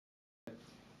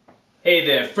Hey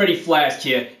there, Freddy Flask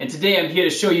here, and today I'm here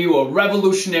to show you a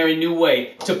revolutionary new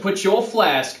way to put your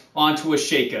flask onto a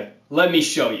shaker. Let me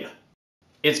show you.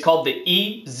 It's called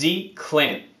the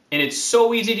EZ-Clamp, and it's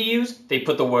so easy to use, they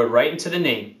put the word right into the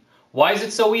name. Why is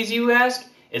it so easy, you ask?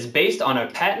 It's based on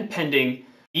a patent-pending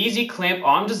EZ-Clamp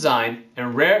arm design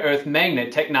and rare earth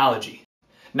magnet technology.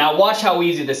 Now watch how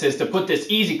easy this is to put this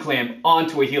EZ-Clamp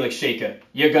onto a Helix shaker.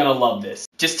 You're gonna love this.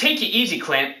 Just take your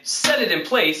EZ-Clamp, set it in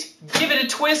place, give it a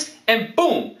twist, and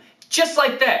boom! Just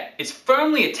like that, it's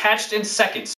firmly attached in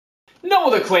seconds. No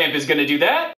other clamp is gonna do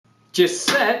that. Just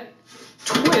set,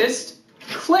 twist,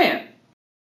 clamp.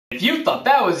 If you thought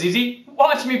that was easy,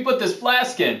 watch me put this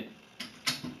flask in.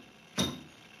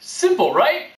 Simple,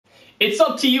 right? It's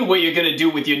up to you what you're gonna do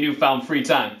with your newfound free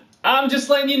time. I'm just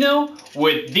letting you know,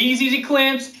 with these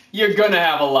EZ-Clamps, you're gonna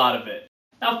have a lot of it.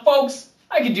 Now folks,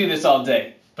 I could do this all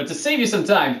day, but to save you some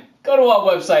time, go to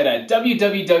our website at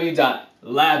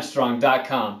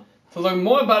www.labstrong.com to learn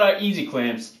more about our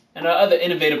EZ-Clamps and our other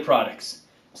innovative products.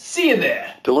 See you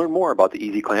there! To learn more about the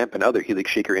EZ-Clamp and other Helix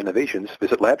shaker innovations,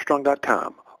 visit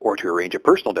labstrong.com, or to arrange a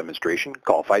personal demonstration,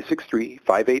 call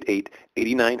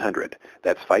 563-588-8900.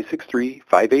 That's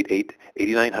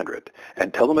 563-588-8900.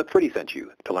 And tell them that Freddie sent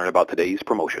you to learn about today's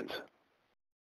promotions.